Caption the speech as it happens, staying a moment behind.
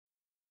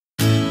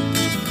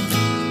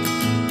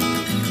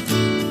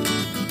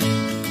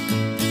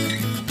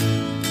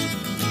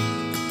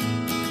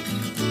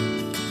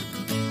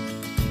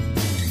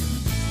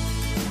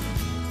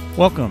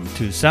Welcome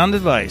to Sound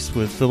Advice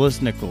with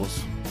Phyllis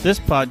Nichols. This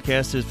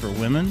podcast is for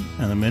women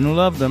and the men who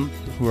love them,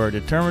 who are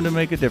determined to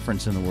make a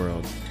difference in the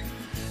world.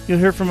 You'll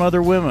hear from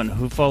other women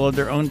who followed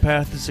their own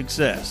path to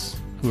success,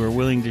 who are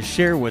willing to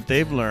share what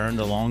they've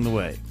learned along the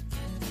way.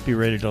 Be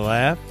ready to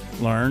laugh,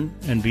 learn,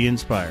 and be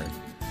inspired.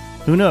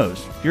 Who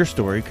knows, your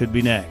story could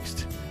be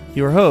next.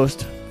 Your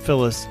host,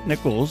 Phyllis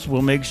Nichols,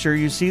 will make sure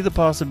you see the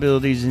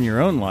possibilities in your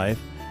own life,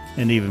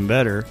 and even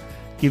better,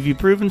 give you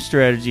proven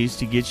strategies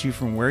to get you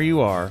from where you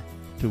are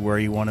to where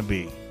you want to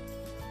be.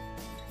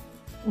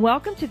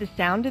 Welcome to the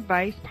Sound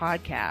Advice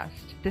Podcast.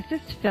 This is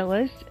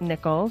Phyllis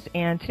Nichols,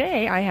 and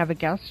today I have a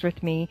guest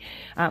with me,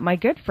 my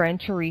good friend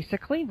Teresa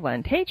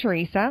Cleveland. Hey,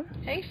 Teresa.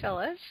 Hey,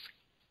 Phyllis.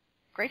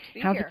 Great to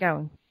be here. How's it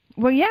going?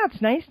 Well, yeah,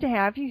 it's nice to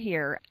have you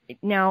here.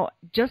 Now,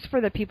 just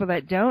for the people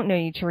that don't know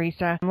you,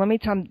 Teresa, let me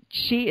tell them,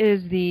 she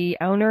is the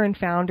owner and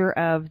founder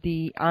of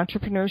the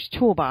Entrepreneur's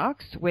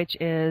Toolbox, which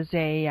is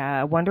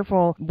a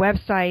wonderful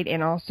website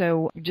and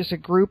also just a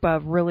group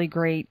of really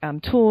great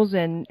tools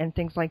and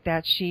things like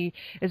that. She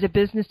is a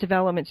business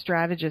development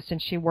strategist,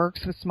 and she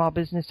works with small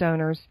business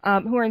owners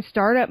who are in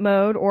startup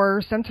mode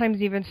or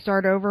sometimes even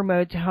start over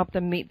mode to help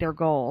them meet their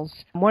goals.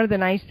 One of the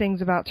nice things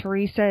about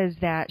Teresa is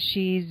that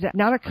she's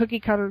not a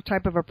cookie cutter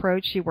type of approach.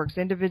 She works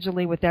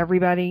individually with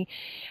everybody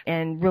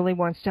and really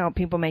wants to help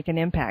people make an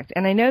impact.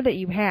 And I know that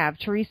you have.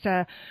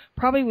 Teresa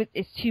probably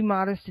is too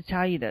modest to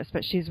tell you this,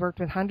 but she's worked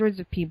with hundreds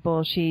of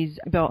people. She's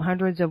built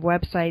hundreds of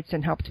websites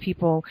and helped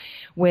people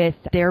with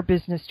their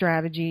business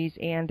strategies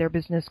and their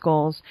business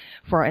goals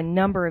for a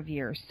number of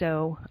years.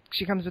 So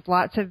she comes with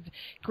lots of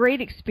great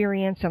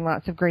experience and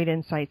lots of great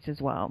insights as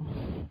well.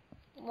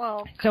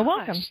 Well, so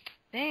welcome.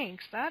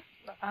 Thanks.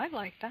 I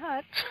like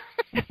that.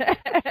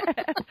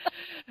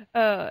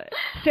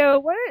 So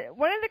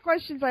one of the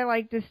questions I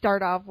like to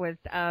start off with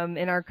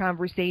in our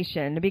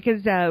conversation,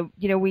 because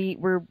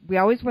we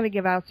always want to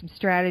give out some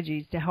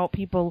strategies to help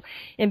people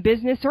in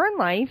business or in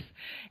life,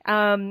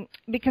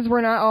 because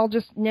we're not all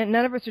just, none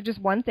of us are just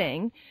one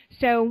thing.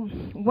 So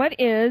what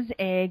is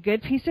a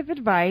good piece of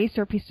advice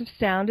or piece of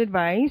sound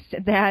advice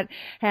that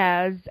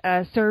has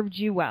served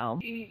you well?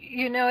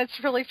 You know, it's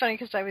really funny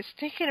because I was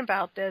thinking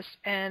about this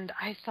and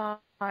I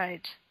thought,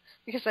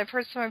 because I've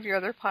heard some of your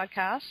other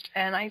podcasts,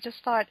 and I just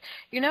thought,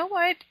 you know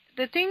what?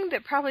 The thing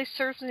that probably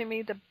serves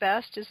me the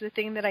best is the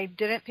thing that I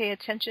didn't pay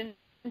attention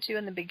to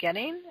in the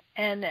beginning,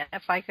 and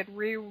if I could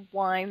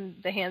rewind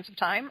the hands of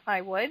time, I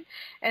would.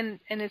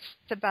 And it's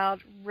about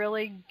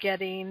really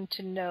getting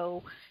to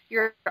know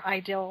your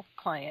ideal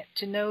client,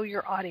 to know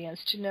your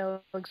audience, to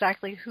know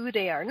exactly who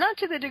they are. Not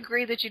to the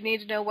degree that you need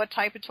to know what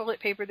type of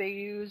toilet paper they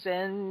use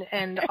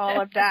and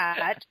all of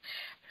that.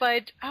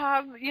 But,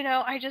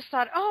 I just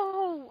thought,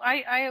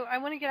 I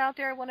want to get out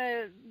there. I want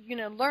to,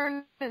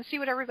 learn and see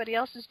what everybody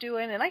else is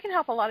doing. And I can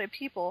help a lot of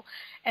people.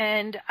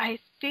 And I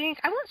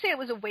won't say it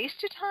was a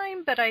waste of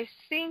time, but I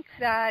think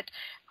that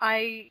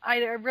I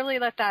really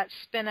let that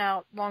spin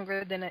out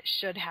longer than it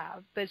should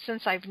have. But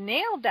since I've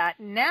nailed that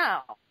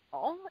now,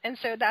 and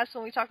so that's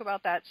when we talk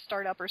about that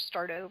start up or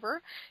start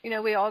over.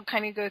 We all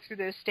kind of go through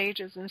those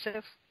stages. And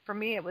so for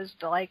me, it was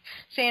like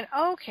saying,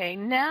 okay,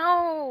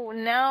 now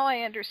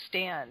I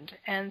understand.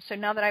 And so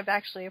now that I've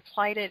actually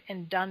applied it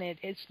and done it,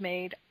 it's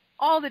made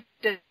all the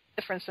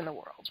difference in the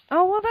world.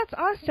 Oh, well, that's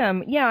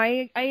awesome. Yeah,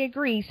 I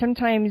agree.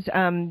 Sometimes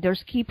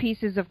there's key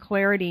pieces of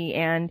clarity,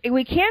 and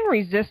we can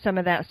resist some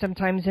of that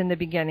sometimes in the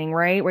beginning,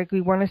 right? Like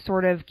we want to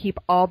sort of keep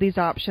all these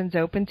options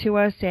open to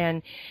us,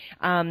 and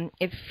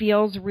it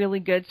feels really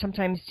good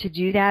sometimes to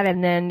do that,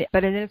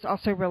 but then it's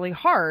also really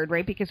hard,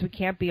 right? Because we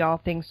can't be all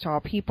things to all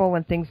people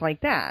and things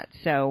like that.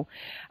 So,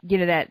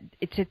 that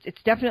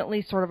it's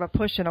definitely sort of a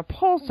push and a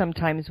pull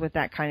sometimes with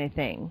that kind of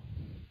thing.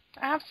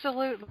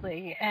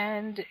 Absolutely,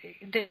 and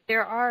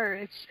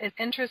it's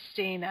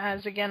interesting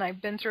as, again, I've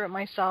been through it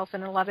myself,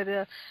 and a lot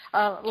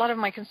of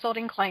my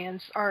consulting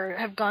clients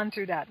have gone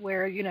through that,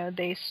 where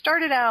they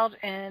started out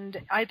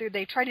and either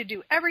they try to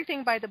do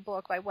everything by the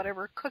book, by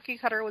whatever cookie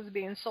cutter was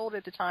being sold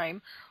at the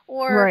time,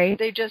 or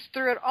they just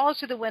threw it all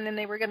to the wind and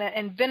they were going to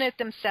invent it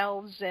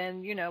themselves,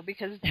 and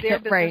because their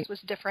business was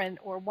different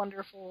or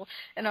wonderful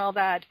and all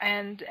that,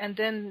 and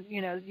then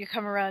you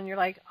come around and you're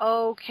like,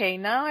 okay,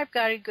 now I've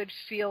got a good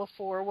feel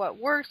for what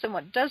works and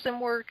what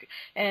doesn't work,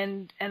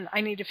 and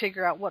I need to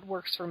figure out what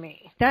works for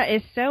me. That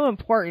is so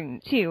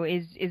important too,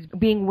 is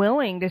being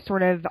willing to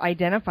sort of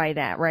identify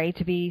that, right?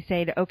 To be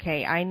saying,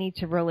 okay, I need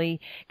to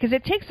really, because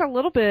it takes a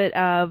little bit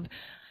of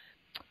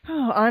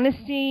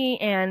honesty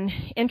and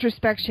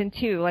introspection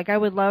too. Like I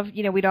would love,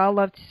 we'd all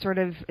love to sort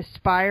of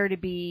aspire to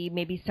be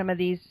maybe some of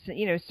these,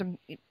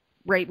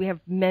 right, we have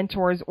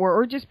mentors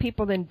or just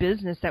people in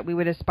business that we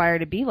would aspire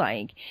to be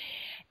like.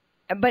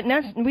 But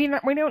we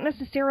don't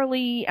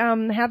necessarily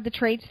have the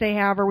traits they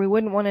have, or we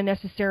wouldn't want to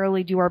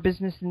necessarily do our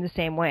business in the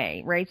same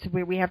way, right? So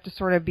we have to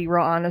sort of be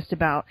real honest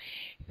about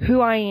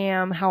who I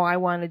am, how I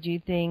want to do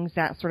things,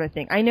 that sort of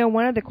thing. I know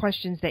one of the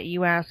questions that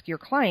you ask your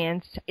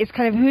clients is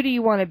kind of, who do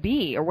you want to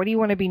be, or what do you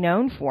want to be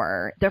known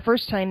for? The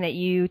first time that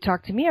you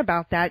talked to me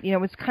about that,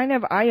 it's kind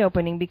of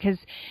eye-opening, because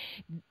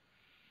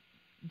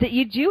that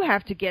you do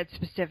have to get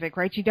specific,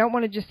 right? You don't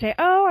want to just say,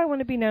 "Oh, I want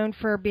to be known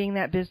for being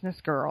that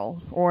business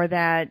girl or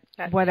that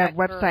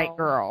website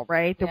girl,"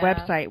 right? The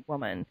website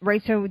woman,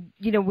 right? So,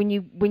 when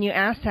you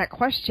ask that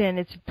question,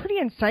 it's pretty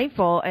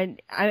insightful,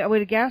 and I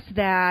would guess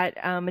that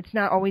it's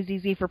not always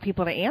easy for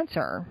people to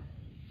answer.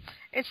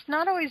 It's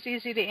not always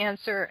easy to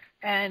answer,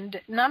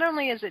 and not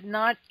only is it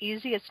not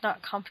easy, it's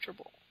not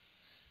comfortable.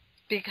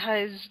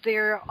 Because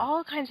there are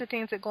all kinds of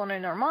things that go on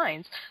in our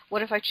minds.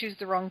 What if I choose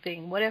the wrong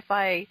thing? What if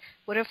I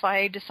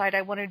decide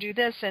I want to do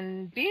this?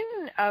 And being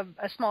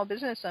a small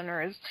business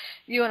owner, as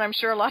you and I'm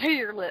sure a lot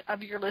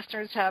of your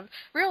listeners have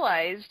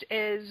realized,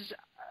 is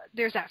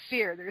there's that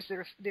fear.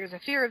 There's a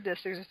fear of this.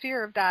 There's a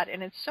fear of that,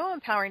 and it's so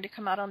empowering to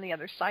come out on the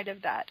other side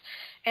of that.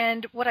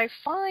 And what I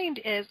find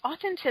is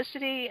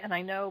authenticity, and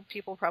I know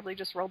people probably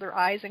just roll their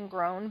eyes and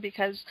groan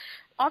because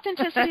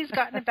authenticity's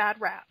gotten a bad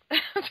rap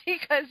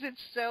because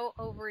it's so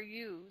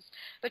overused.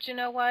 But you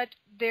know what?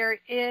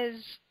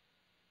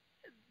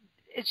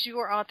 It's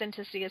your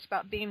authenticity. It's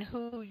about being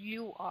who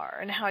you are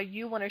and how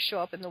you want to show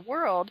up in the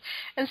world.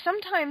 And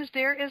sometimes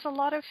there is a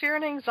lot of fear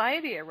and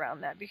anxiety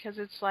around that because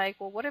it's like,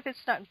 well, what if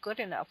it's not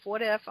good enough?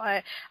 What if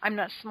I'm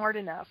not smart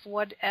enough?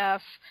 What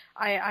if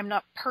I'm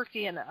not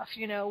perky enough?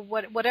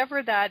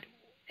 Whatever that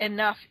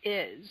enough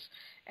is.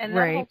 And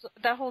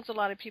that holds a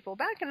lot of people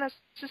back, and that's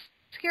just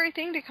a scary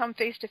thing to come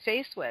face to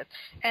face with.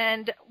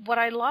 And what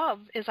I love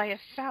is I have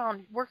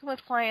found working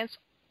with clients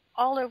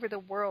all over the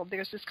world,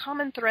 there's this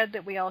common thread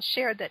that we all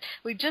share, that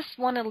we just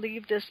want to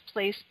leave this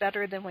place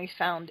better than we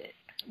found it,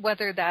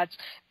 whether that's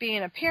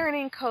being a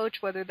parenting coach,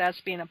 whether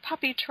that's being a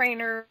puppy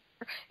trainer,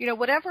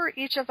 whatever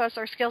each of us,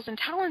 our skills and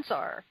talents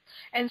are.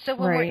 And so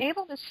when we're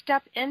able to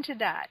step into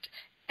that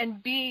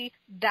and be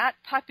that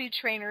puppy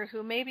trainer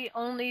who maybe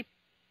only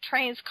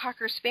trains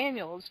Cocker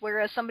Spaniels,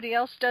 whereas somebody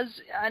else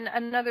does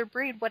another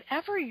breed,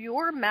 whatever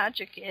your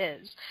magic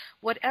is,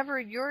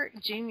 whatever your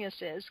genius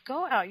is,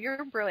 go out,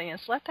 your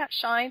brilliance, let that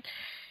shine.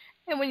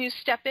 And when you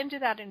step into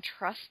that and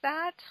trust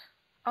that,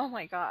 oh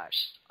my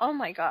gosh,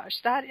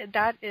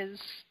 that is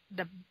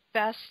the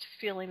best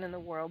feeling in the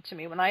world to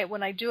me. When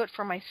I do it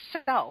for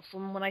myself,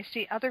 and when I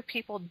see other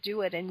people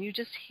do it, and you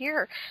just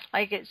hear,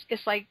 like,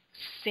 it's like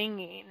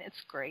singing. It's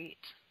great.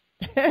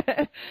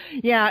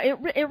 Yeah,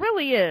 it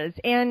really is.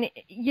 And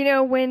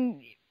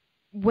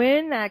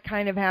when that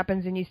kind of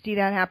happens and you see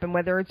that happen,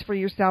 whether it's for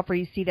yourself or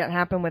you see that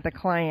happen with a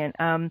client,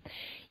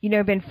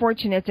 been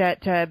fortunate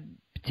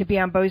to be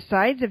on both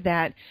sides of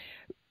that.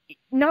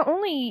 Not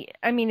only,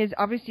 is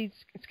obviously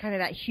it's kind of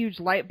that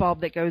huge light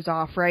bulb that goes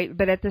off, right?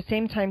 But at the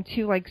same time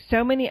too, like,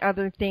 so many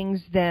other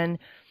things then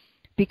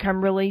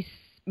become really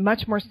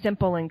much more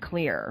simple and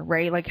clear,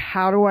 right? Like,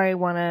 how do I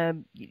want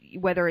to,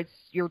 whether it's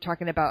you're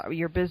talking about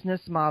your business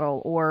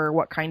model or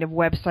what kind of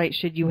website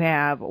should you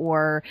have,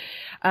 or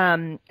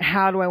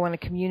how do I want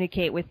to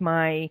communicate with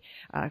my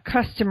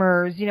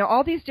customers,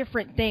 all these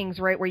different things,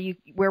 right?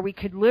 Where we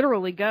could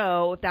literally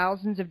go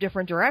thousands of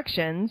different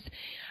directions.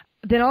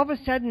 Then all of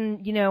a sudden,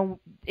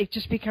 it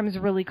just becomes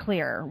really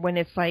clear when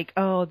it's like,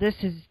 oh, this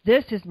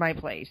is my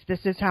place.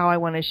 This is how I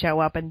want to show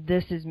up, and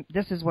this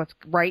is what's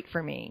right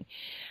for me.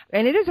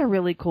 And it is a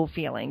really cool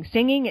feeling.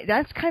 Singing,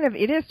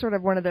 it is sort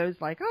of one of those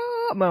like,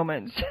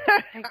 moments.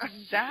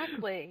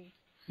 Exactly.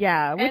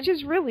 Yeah, which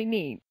is really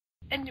neat.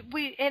 And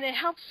it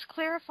helps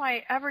clarify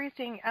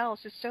everything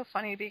else. It's so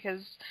funny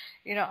because,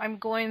 I'm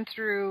going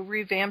through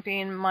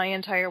revamping my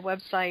entire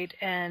website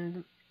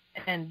and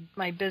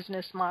my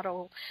business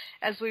model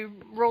as we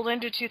roll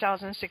into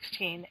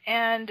 2016.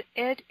 And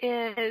it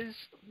is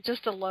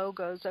just the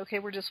logos. Okay,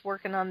 we're just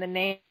working on the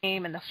name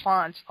and the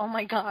fonts. Oh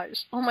my gosh.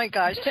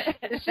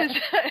 This is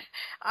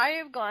I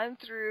have gone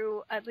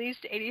through at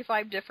least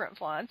 85 different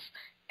fonts.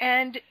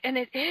 And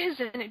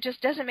it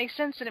just doesn't make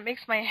sense, and it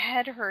makes my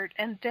head hurt.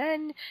 And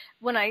then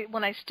when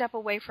I step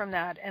away from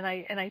that and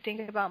I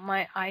think about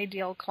my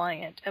ideal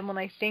client, and when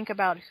I think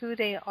about who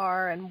they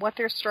are and what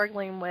they're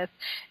struggling with,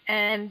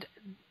 and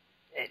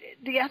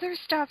the other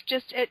stuff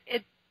just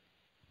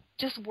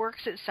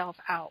works itself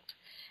out,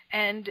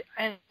 and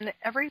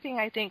everything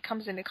I think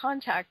comes into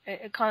context,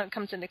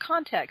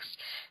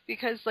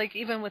 because, like,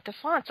 even with the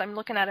fonts, I'm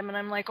looking at them and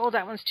I'm like, oh,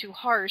 that one's too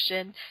harsh.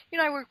 And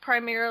I work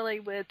primarily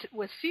with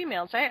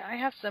females. I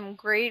have some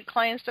great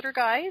clients that are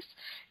guys,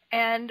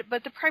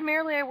 but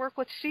primarily I work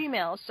with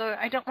females, so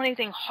I don't want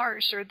anything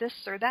harsh or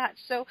this or that.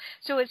 So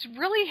it's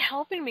really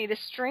helping me to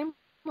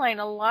streamline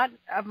a lot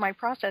of my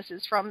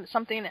processes from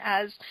something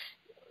as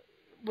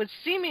would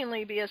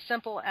seemingly be as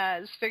simple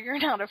as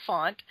figuring out a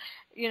font,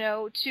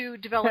 to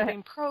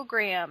developing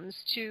programs,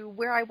 to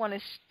where I want to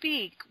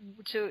speak,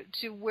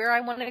 to where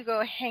I want to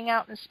go hang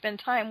out and spend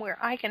time where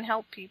I can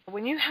help people.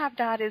 When you have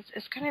that,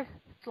 it's kind of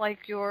like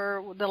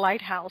the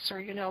lighthouse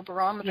or,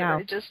 barometer.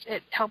 Yeah.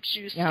 It helps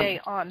you stay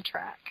on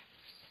track.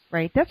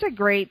 Right. That's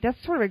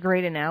sort of a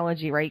great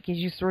analogy, right? Because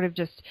you sort of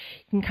just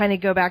can kind of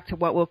go back to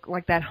what will,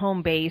 like that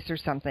home base or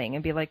something,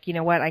 and be like, you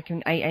know what,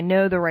 I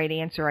know the right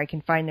answer. I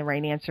can find the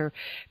right answer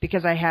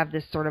because I have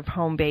this sort of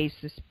home base,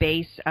 this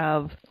base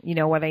of, you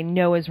know, what I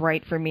know is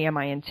right for me and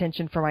my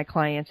intention for my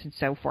clients and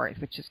so forth,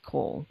 which is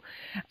cool.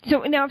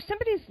 So now if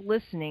somebody's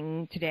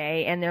listening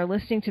today and they're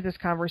listening to this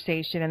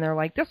conversation and they're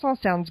like, this all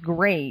sounds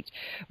great,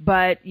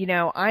 but, you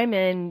know, I'm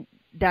in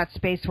that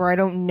space where I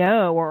don't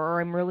know,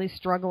 or I'm really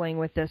struggling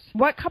with this.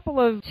 What couple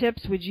of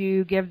tips would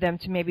you give them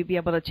to maybe be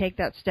able to take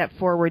that step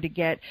forward to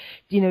get,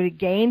 you know, to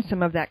gain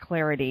some of that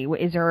clarity?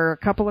 Is there a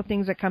couple of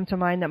things that come to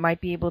mind that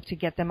might be able to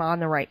get them on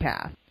the right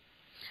path?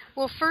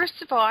 Well,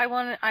 first of all,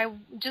 I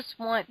just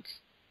want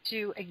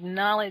to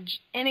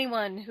acknowledge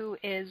anyone who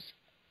is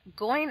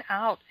going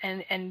out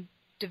and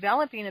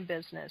developing a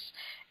business.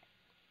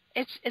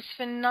 It's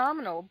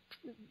phenomenal.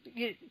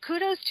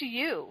 Kudos to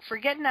you for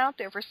getting out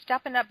there, for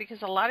stepping up,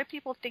 because a lot of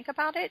people think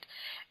about it,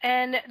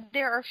 and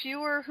there are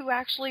fewer who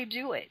actually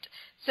do it.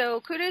 So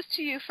kudos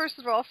to you, first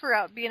of all, for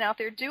being out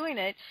there doing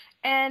it.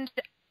 And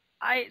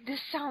this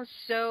sounds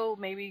so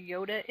maybe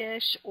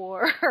Yoda-ish,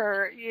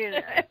 or, you know.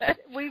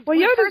 Well,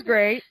 Yoda's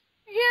great.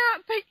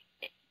 Yeah, but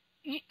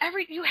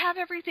you have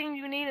everything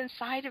you need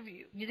inside of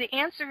you. The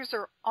answers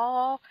are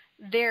all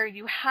there.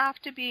 You have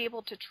to be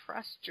able to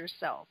trust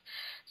yourself.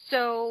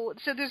 So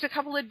there's a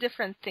couple of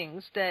different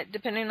things that,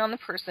 depending on the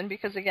person,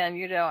 because again,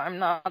 you know, I'm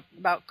not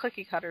about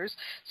cookie cutters.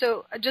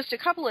 So just a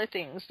couple of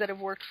things that have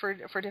worked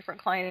for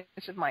different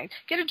clients of mine.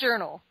 Get a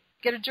journal.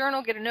 Get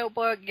a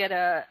notebook, get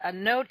a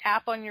note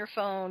app on your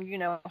phone, you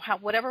know,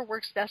 whatever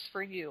works best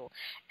for you.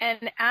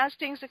 And as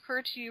things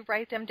occur to you,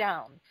 write them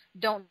down.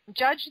 Don't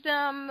judge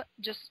them,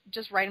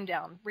 just write them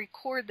down.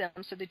 Record them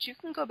so that you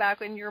can go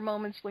back in your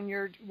moments when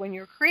you're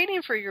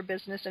creating for your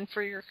business and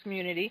for your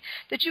community,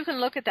 that you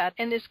can look at that,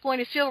 and it's going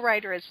to feel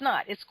right or it's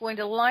not. It's going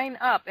to line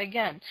up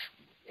again.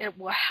 It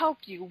will help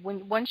you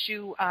once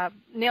you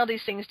nail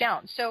these things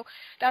down. So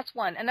that's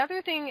one.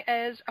 Another thing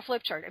is a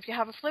flip chart. If you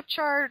have a flip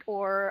chart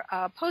or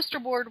a poster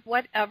board,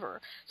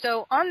 whatever.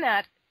 So on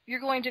that,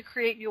 you're going to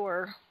create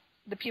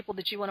the people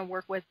that you want to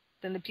work with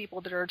and the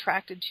people that are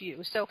attracted to you.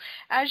 So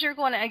as you're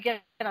going to,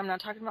 again, I'm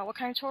not talking about what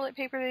kind of toilet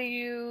paper they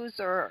use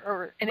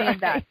or any of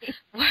that.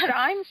 What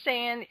I'm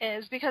saying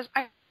is, because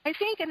I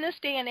think in this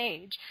day and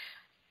age,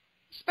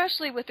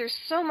 especially with there's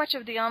so much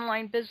of the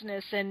online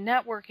business and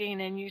networking,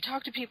 and you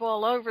talk to people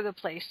all over the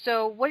place.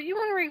 So what you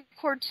want to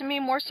record, to me,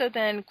 more so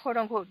than quote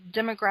unquote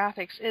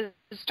demographics, is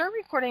start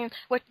recording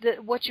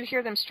what you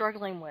hear them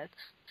struggling with.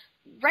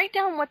 Write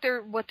down what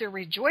they're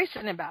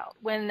rejoicing about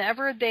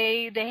whenever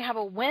they have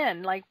a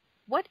win. Like,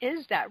 what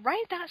is that?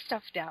 Write that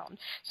stuff down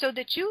so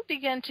that you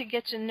begin to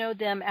get to know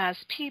them as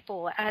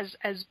people, as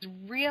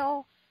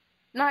real.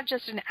 Not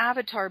just an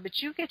avatar,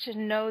 but you get to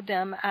know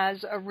them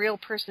as a real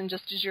person,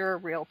 just as you're a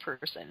real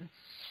person.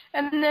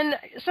 And then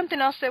something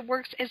else that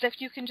works is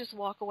if you can just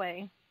walk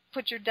away.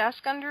 Put your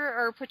desk under,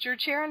 or put your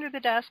chair under the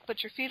desk,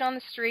 put your feet on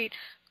the street,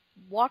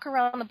 walk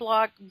around the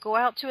block, go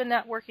out to a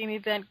networking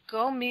event,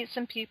 go meet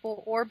some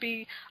people, or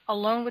be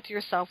alone with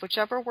yourself,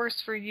 whichever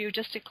works for you,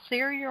 just to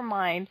clear your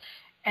mind.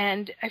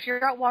 And if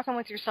you're out walking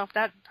with yourself,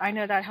 I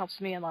know that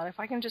helps me a lot. If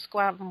I can just go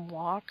out and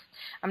walk,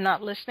 I'm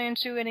not listening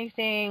to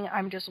anything,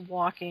 I'm just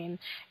walking.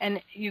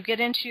 And you get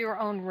into your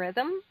own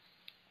rhythm,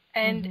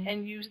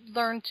 and you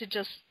learn to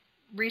just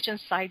reach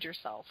inside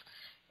yourself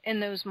in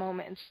those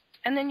moments.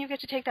 And then you get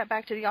to take that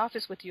back to the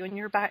office with you, and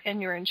you're back,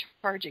 and you're in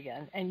charge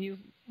again, and you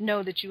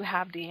know that you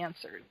have the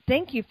answers.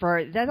 Thank you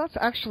for that. That's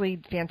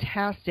actually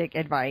fantastic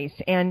advice.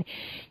 And,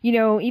 you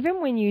know, even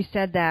when you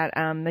said that,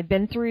 I've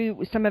been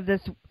through some of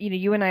this, you know,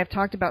 you and I have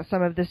talked about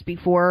some of this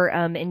before,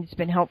 and it's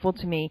been helpful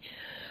to me.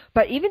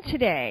 But even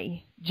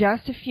today,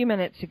 just a few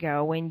minutes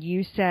ago, when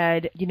you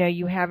said, you know,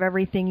 you have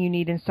everything you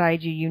need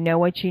inside you, you know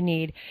what you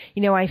need,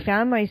 you know, I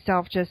found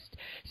myself just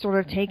sort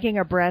of taking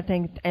a breath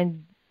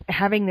and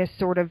having this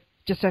sort of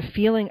just a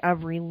feeling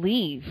of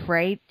relief,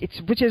 right?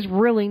 Which is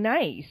really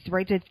nice,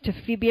 right?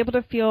 To be able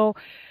to feel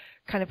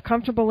kind of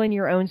comfortable in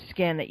your own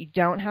skin, that you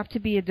don't have to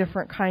be a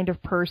different kind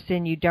of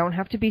person. You don't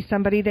have to be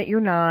somebody that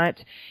you're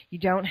not. You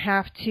don't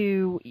have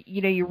to,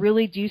 you know, you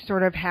really do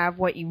sort of have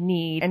what you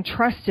need, and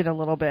trust it a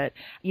little bit.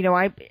 You know,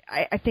 I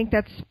think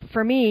that's,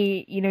 for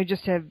me, you know,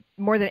 just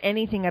more than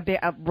anything, a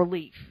bit of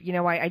relief. You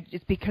know,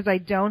 it's because I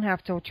don't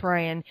have to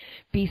try and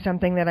be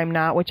something that I'm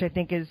not, which I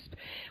think is,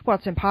 well,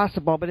 it's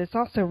impossible, but it's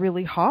also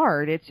really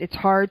hard. It's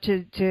hard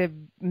to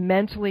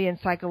mentally and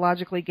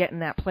psychologically get in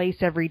that place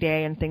every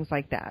day and things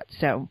like that.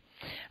 So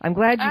I'm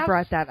glad you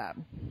brought that up.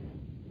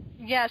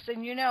 Yes,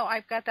 and you know,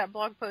 I've got that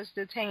blog post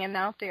that's hanging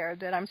out there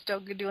that I'm still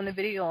doing the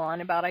video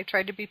on about I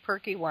tried to be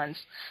perky once.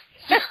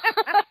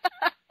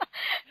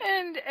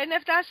 And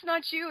if that's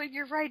not you,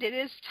 you're right, it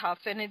is tough,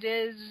 and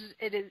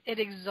it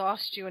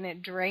exhausts you and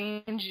it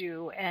drains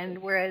you. And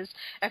whereas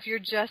if you're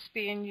just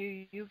being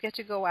you, you get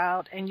to go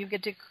out and you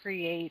get to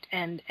create,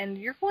 and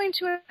you're going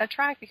to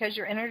attract, because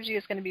your energy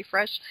is going to be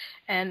fresh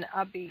and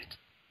upbeat.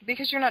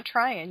 because you're not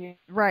trying.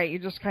 Right. You're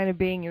just kind of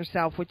being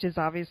yourself, which is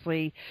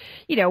obviously,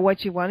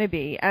 what you want to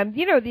be.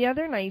 The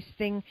other nice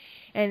thing,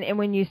 and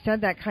when you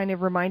said that kind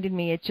of reminded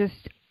me, it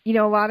just, a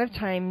lot of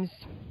times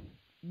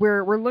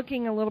we're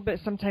looking a little bit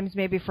sometimes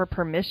maybe for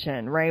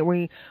permission, right?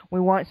 We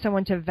want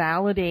someone to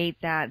validate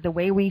that the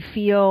way we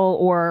feel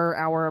or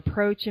our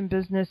approach in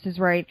business is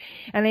right.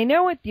 And I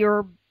know with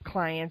your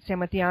clients and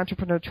with the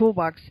Entrepreneur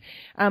Toolbox,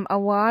 a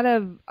lot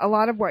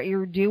of what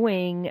you're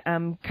doing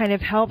kind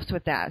of helps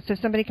with that. So if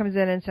somebody comes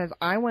in and says,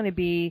 I want to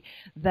be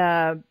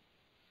the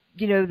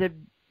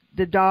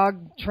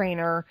dog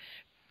trainer,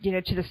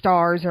 to the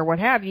stars or what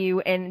have you,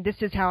 and this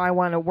is how I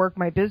want to work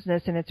my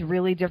business, and it's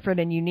really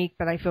different and unique,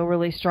 but I feel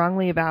really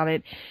strongly about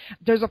it.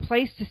 There's a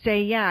place to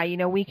say, yeah,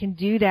 we can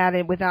do that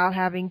and without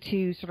having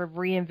to sort of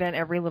reinvent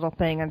every little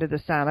thing under the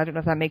sun. I don't know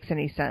if that makes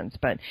any sense,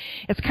 but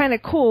it's kind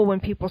of cool when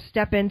people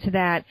step into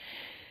that,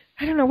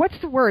 I don't know, what's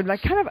the word,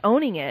 like kind of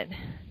owning it.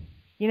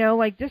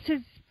 Like this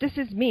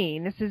is me.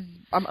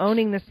 I'm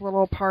owning this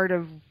little part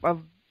of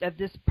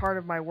this part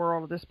of my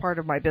world, this part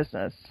of my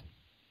business.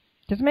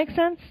 Does it make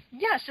sense?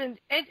 Yes, and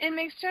it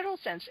makes total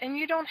sense. And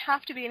you don't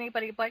have to be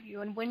anybody but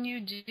you. And when you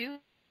do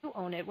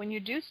own it, when you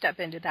do step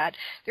into that,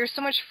 there's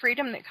so much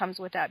freedom that comes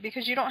with that,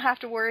 because you don't have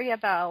to worry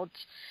about,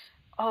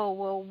 oh,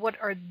 well, what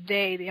are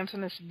they, the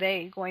infamous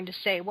they, going to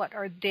say? What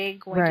are they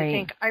going to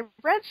think? I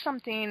read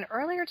something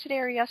earlier today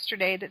or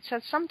yesterday that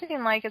said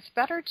something like it's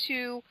better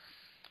to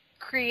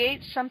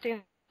create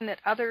something that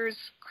others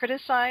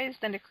criticize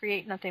than to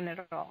create nothing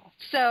at all.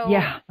 So,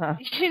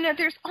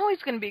 there's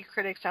always going to be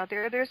critics out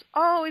there. There's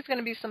always going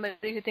to be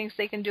somebody who thinks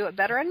they can do it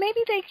better, and maybe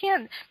they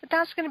can, but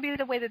that's going to be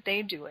the way that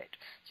they do it.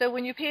 So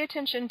when you pay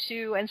attention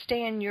to and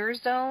stay in your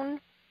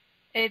zone,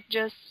 it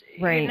just,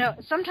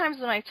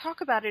 sometimes when I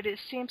talk about it, it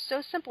seems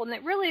so simple, and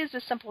it really is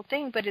a simple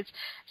thing, but it's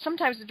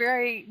sometimes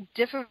very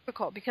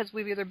difficult because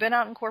we've either been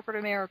out in corporate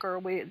America or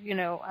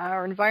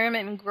our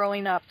environment and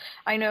growing up.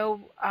 I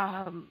know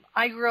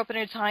I grew up in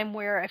a time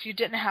where if you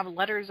didn't have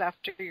letters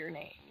after your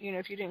name,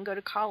 if you didn't go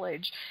to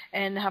college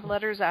and have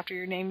letters after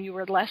your name, you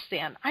were less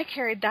than. I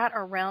carried that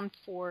around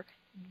for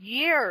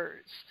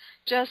years.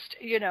 Just,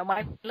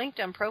 my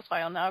LinkedIn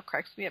profile now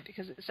cracks me up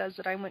because it says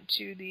that I went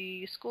to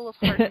the School of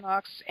Hard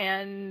Knocks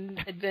and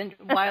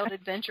Wild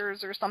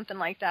Adventures or something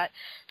like that.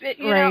 But,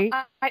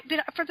 I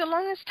for the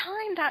longest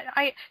time,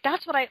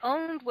 that's what I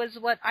owned, was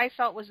what I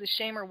felt was the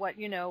shame or what,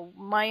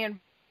 my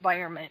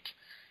environment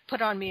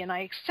put on me, and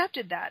I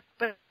accepted that.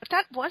 But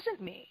that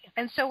wasn't me.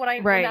 And so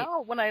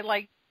now when I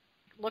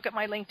look at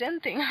my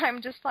LinkedIn thing,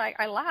 I'm just like,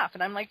 I laugh,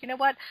 and I'm like, you know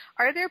what?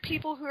 Are there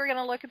people who are going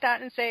to look at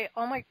that and say,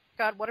 oh my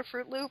God, what a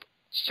Fruit Loop?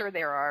 Sure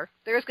there are.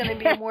 There's going to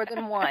be more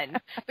than one.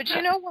 But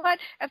you know what?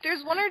 If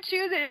there's one or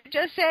two that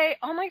just say,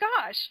 oh my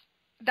gosh,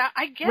 that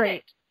I get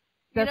it.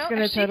 That's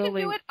going to totally.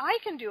 If she can do it, I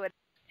can do it.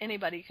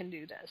 Anybody can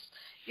do this.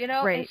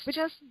 It's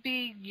just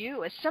be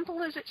you, as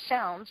simple as it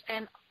sounds,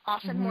 and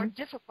often more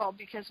difficult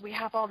because we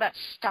have all that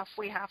stuff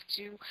we have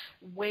to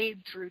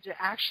wade through to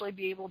actually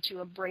be able to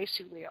embrace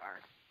who we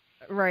are.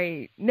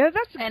 Right. No,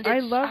 I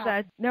love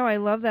that. No, I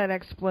love that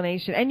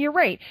explanation. And you're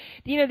right.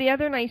 The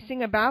other nice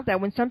thing about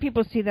that, when some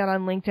people see that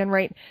on LinkedIn,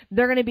 right,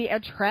 they're going to be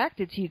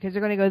attracted to you because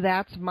they're going to go,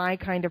 that's my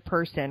kind of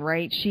person,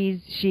 right?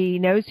 She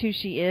knows who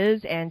she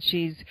is, and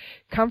she's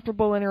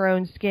comfortable in her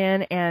own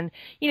skin, and,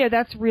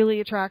 that's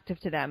really attractive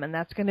to them. And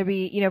that's going to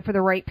be, for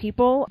the right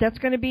people, that's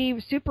going to be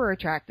super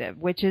attractive,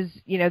 which is,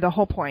 the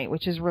whole point,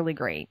 which is really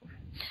great.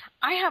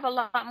 I have a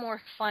lot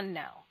more fun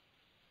now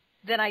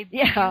than I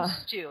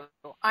used to.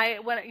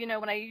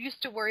 When I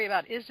used to worry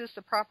about, is this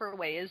the proper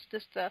way? Is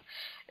this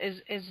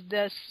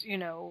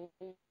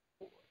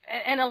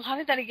and a lot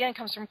of that again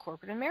comes from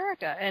corporate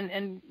America,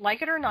 and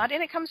like it or not,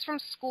 and it comes from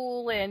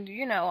school, and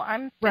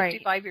I'm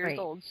 55 years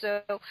old.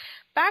 So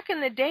back in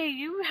the day,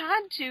 you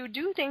had to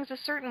do things a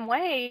certain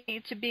way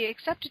to be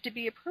accepted, to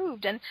be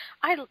approved. And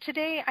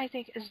today I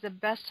think is the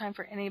best time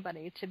for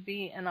anybody to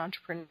be an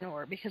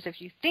entrepreneur, because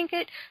if you think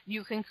it,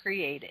 you can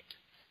create it.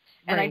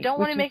 And I don't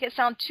want to make it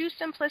sound too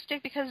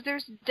simplistic, because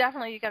there's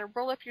definitely, you got to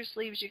roll up your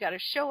sleeves, you got to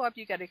show up,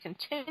 you got to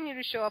continue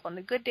to show up on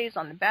the good days,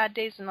 on the bad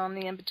days, and on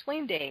the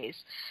in-between days.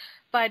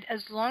 But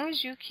as long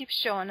as you keep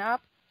showing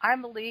up, I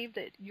believe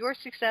that your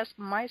success,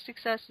 my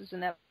success, is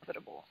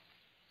inevitable.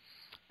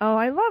 Oh,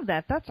 I love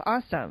that. That's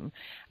awesome.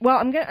 Well,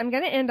 I'm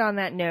going to end on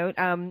that note.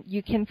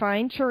 You can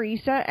find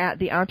Teresa at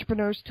the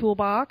Entrepreneur's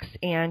Toolbox,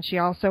 and she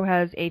also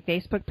has a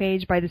Facebook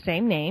page by the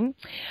same name.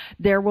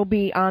 There will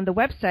be on the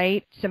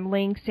website some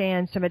links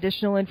and some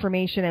additional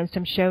information and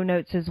some show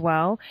notes as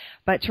well.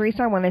 But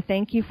Teresa, I want to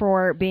thank you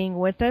for being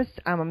with us.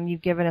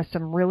 You've given us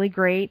some really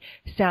great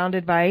sound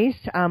advice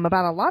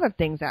about a lot of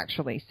things,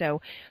 actually. So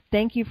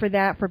thank you for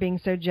that, for being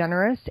so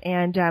generous,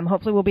 and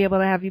hopefully we'll be able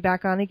to have you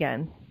back on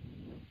again.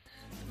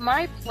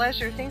 My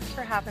pleasure. Thanks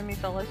for having me,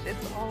 Phyllis.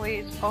 It's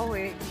always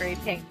great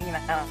hanging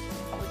out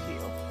with you.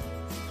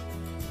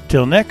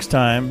 Till next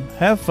time,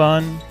 have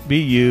fun, be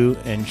you,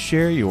 and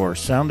share your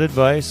sound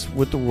advice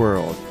with the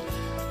world.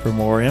 For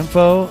more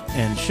info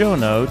and show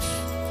notes,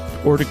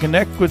 or to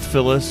connect with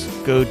Phyllis,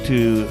 go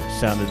to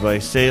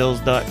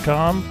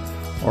soundadvicesales.com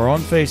or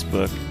on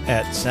Facebook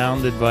at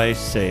Sound Advice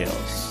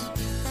Sales.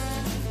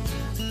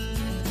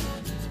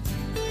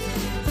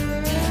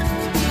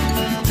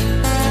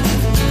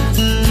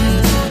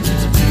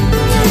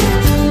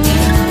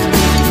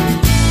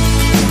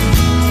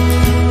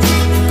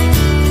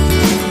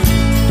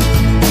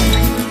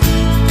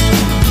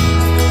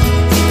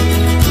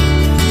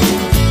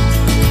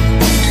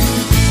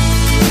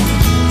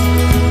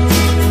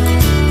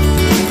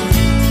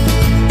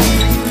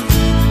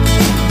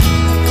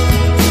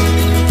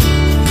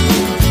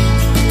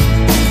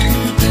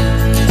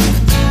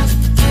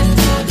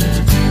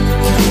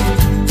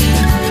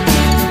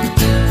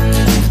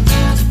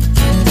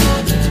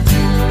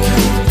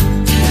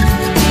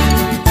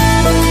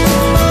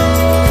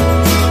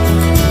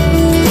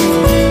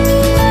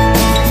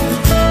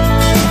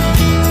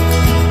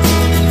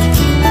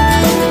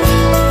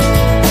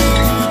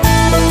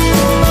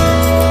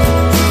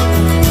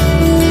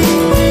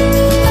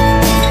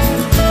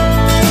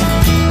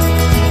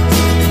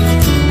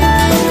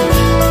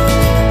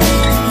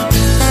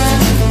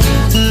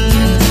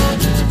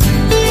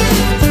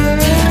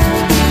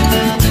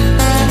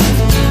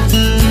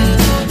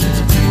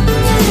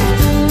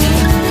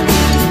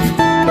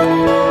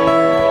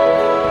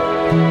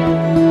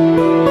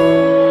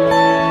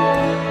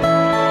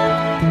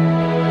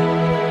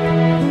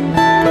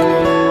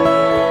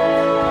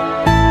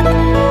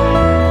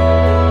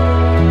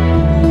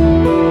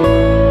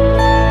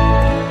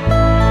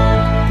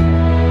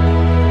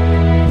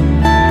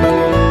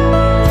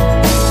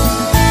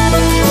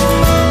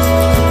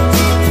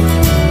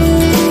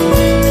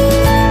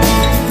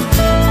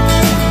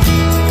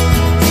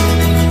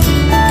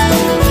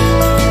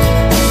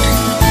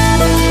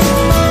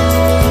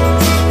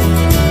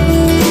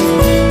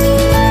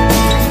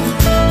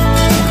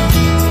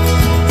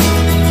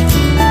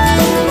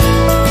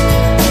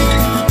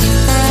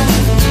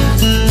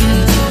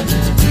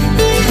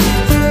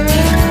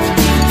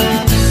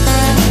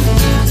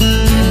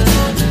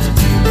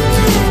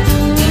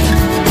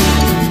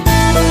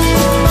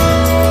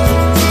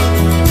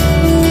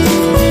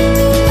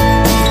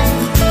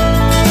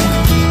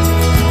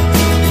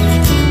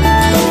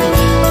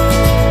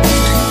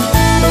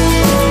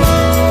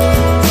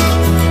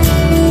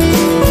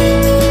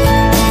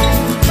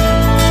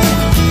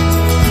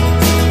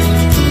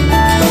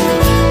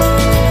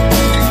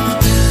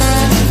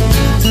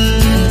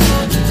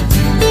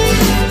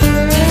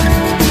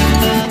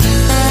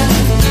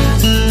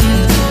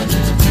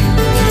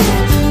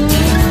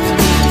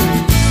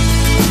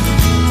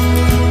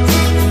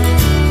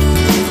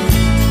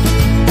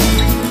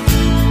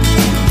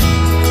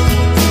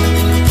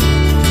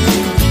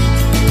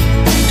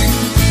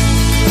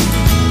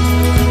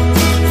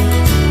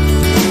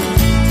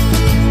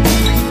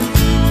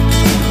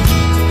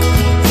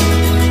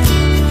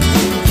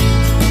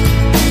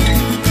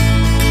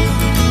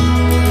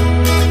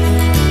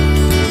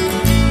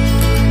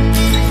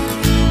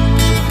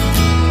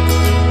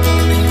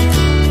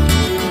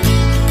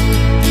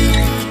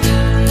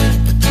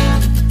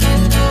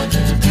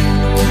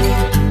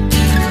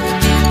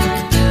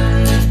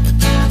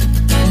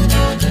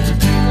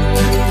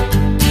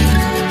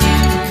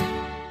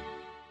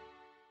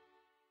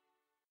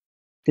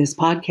 This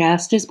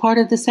podcast is part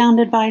of the Sound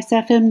Advice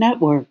FM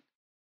network.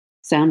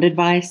 Sound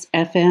Advice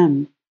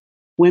FM,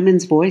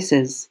 women's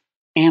voices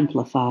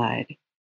amplified.